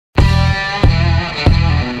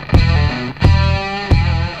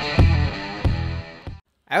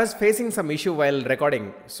I was facing some issue while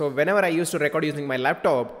recording. So whenever I used to record using my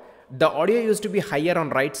laptop, the audio used to be higher on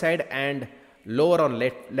right side and lower on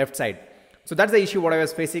left side. So that's the issue what I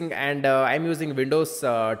was facing, and I'm using Windows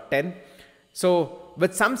 10. So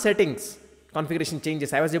with some settings, configuration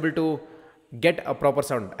changes, I was able to get a proper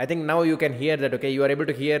sound. I think now you can hear that, okay, you are able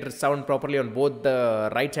to hear sound properly on both the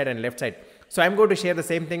right side and left side. So I'm going to share the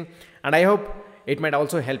same thing, and I hope it might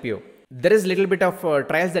also help you. There is a little bit of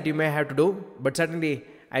trials that you may have to do, but certainly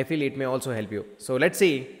I feel it may also help you. So let's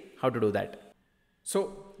see how to do that.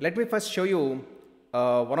 So let me first show you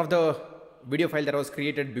one of the video file that was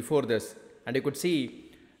created before this, and you could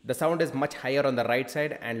see the sound is much higher on the right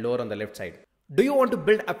side and lower on the left side. Do you want to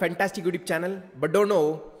build a fantastic YouTube channel but don't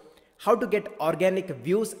know how to get organic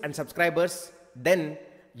views and subscribers? Then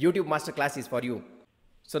YouTube Masterclass is for you.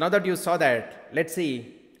 So now that you saw that, let's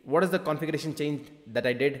see what is the configuration change that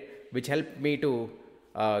I did which helped me to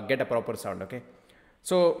get a proper sound. Okay,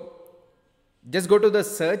 so just go to the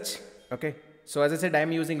search. Okay, so as I said, I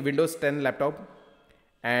am using Windows 10 laptop,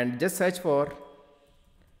 and just search for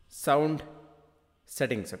sound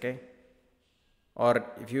settings. Okay, or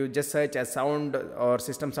if you just search as sound or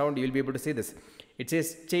system sound, you will be able to see this. It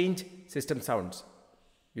says change system sounds.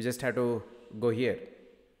 You just have to go here.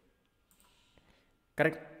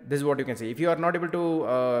 Correct? This is what you can see. If you are not able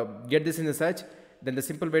to get this in the search, then the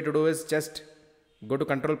simple way to do is just go to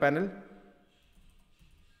control panel.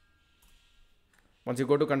 Once you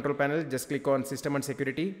go to control panel, just click on system and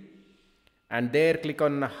security, and there click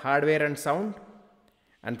on hardware and sound,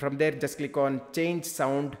 and from there just click on change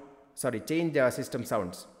system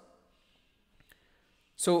sounds.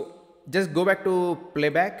 So just go back to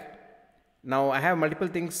playback. Now I have multiple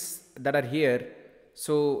things that are here.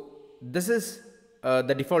 So this is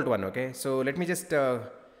the default one. Okay, so let me just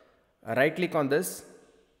right click on this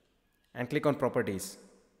and click on properties.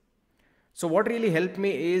 So what really helped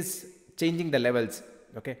me is changing the levels.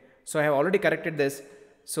 Okay, so I have already corrected this.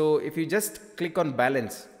 So if you just click on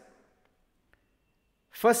balance,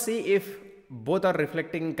 first see if both are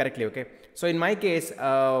reflecting correctly. Okay, so in my case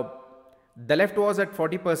the left was at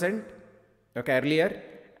 40%, okay, earlier,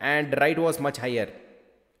 and right was much higher.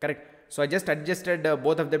 Correct. So I just adjusted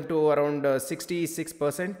both of them to around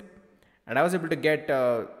 66%, and I was able to get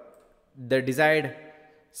the desired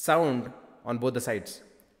sound on both the sides.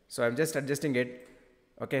 So I'm just adjusting it.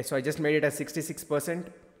 Okay, so I just made it as 66%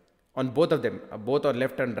 on both of them, both on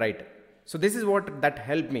left and right. So this is what that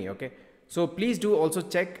helped me. Okay, so please do also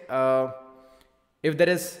check if there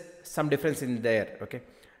is some difference in there. Okay,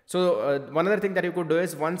 so one other thing that you could do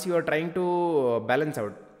is, once you are trying to balance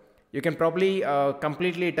out, you can probably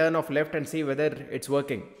completely turn off left and see whether it's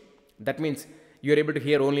working. That means you're able to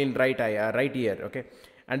hear only in right ear. Okay,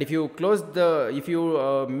 and if you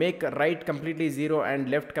make right completely 0 and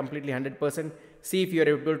left completely 100%, see if you're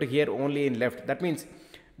able to hear only in left. That means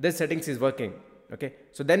this settings is working. Okay,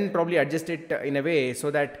 so then probably adjust it in a way so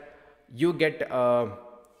that you get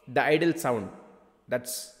the ideal sound.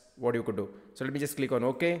 That's what you could do. So let me just click on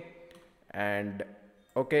OK and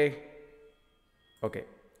OK.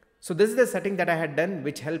 So this is the setting that I had done,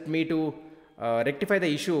 which helped me to rectify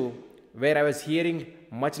the issue where I was hearing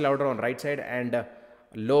much louder on right side and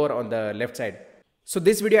lower on the left side. So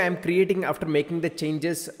this video I am creating after making the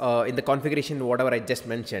changes in the configuration, whatever I just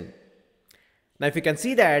mentioned. Now if you can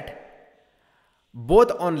see that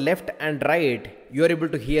both on left and right, you are able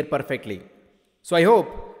to hear perfectly. So I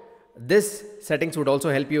hope this settings would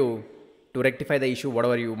also help you to rectify the issue,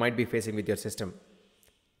 whatever you might be facing with your system.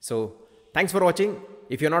 So thanks for watching.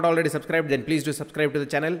 If you're not already subscribed, then please do subscribe to the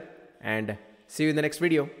channel, and see you in the next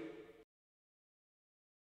video.